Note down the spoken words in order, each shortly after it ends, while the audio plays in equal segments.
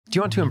Do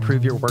you want to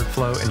improve your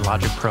workflow in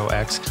Logic Pro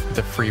X with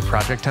a free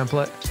project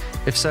template?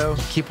 If so,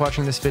 keep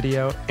watching this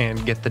video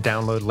and get the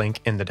download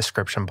link in the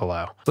description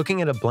below.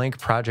 Looking at a blank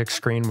project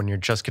screen when you're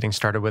just getting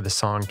started with a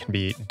song can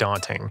be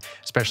daunting,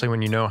 especially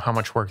when you know how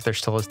much work there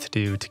still is to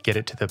do to get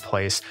it to the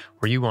place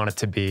where you want it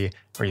to be,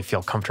 where you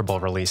feel comfortable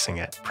releasing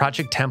it.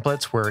 Project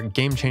templates were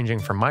game-changing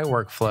for my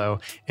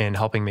workflow in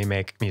helping me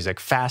make music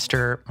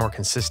faster, more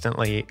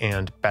consistently,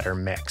 and better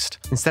mixed.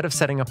 Instead of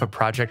setting up a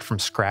project from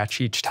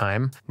scratch each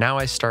time, now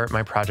I start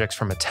my projects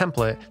from a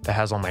template that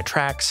has all my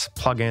tracks,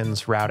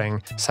 plugins,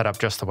 routing set up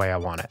just the way I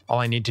want it. All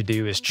I need to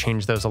do is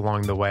change those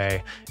along the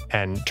way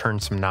and turn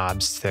some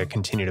knobs to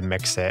continue to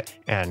mix it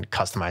and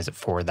customize it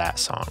for that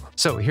song.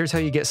 So here's how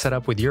you get set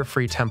up with your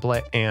free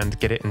template and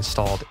get it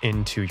installed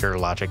into your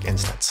Logic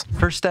instance.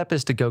 First step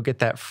is to go get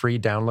that free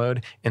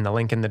download in the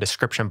link in the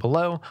description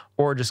below,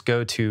 or just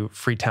go to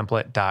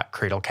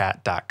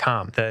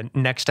freetemplate.cradlecat.com. The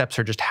next steps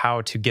are just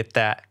how to get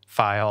that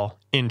file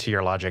into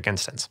your Logic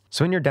instance.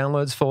 So in your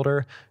downloads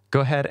folder, go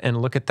ahead and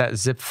look at that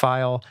zip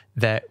file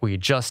that we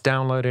just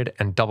downloaded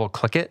and double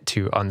click it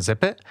to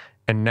unzip it.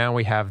 And now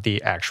we have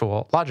the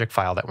actual Logic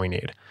file that we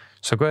need.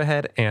 So go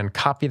ahead and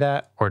copy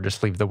that, or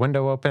just leave the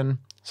window open.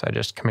 So I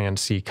just Command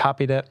C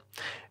copied it.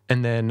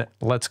 And then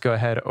let's go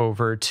ahead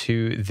over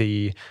to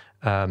the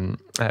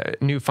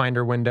new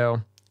Finder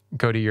window,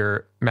 go to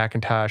your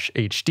Macintosh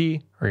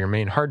HD or your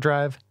main hard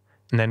drive,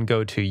 and then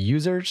go to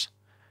Users,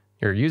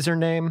 your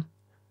username,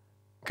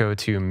 go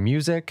to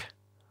Music,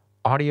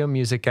 Audio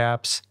Music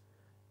Apps,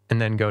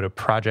 and then go to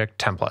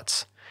Project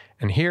Templates.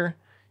 And here,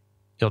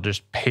 you'll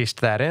just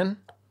paste that in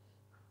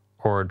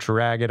or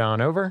drag it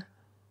on over.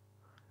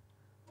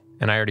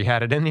 And I already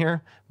had it in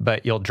here,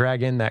 but you'll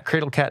drag in that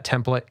CradleCat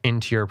template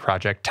into your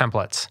project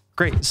templates.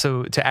 Great,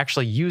 so to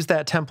actually use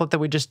that template that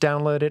we just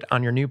downloaded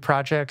on your new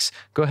projects,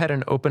 go ahead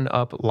and open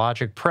up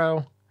Logic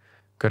Pro,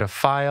 go to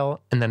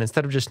File, and then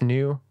instead of just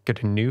New, go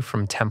to New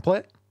from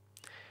Template.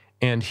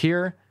 And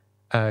here,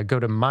 go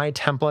to My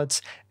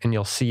Templates, and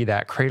you'll see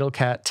that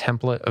CradleCat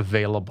template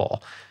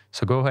available.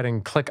 So go ahead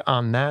and click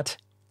on that,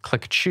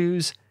 click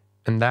Choose,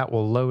 and that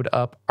will load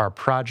up our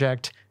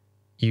project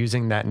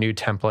using that new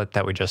template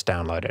that we just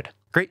downloaded.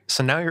 Great,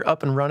 so now you're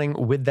up and running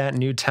with that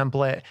new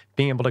template,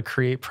 being able to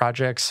create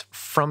projects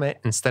from it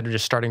instead of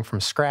just starting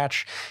from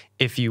scratch.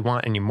 If you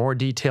want any more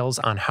details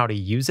on how to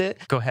use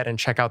it, go ahead and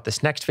check out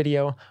this next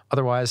video.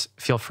 Otherwise,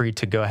 feel free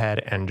to go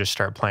ahead and just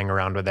start playing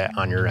around with it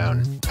on your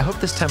own. I hope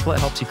this template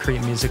helps you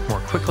create music more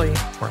quickly,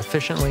 more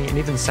efficiently, and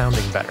even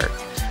sounding better.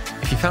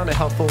 If you found it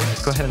helpful,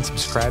 go ahead and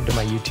subscribe to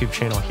my YouTube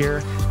channel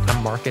here.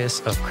 I'm Marcus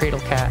of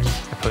CradleCat.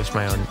 I post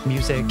my own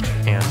music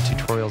and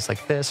tutorials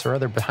like this or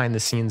other behind the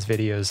scenes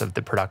videos of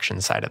the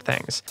production side of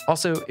things.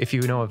 Also, if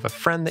you know of a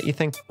friend that you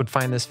think would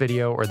find this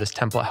video or this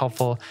template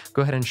helpful,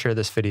 go ahead and share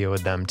this video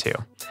with them too.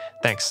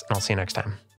 Thanks, and I'll see you next time.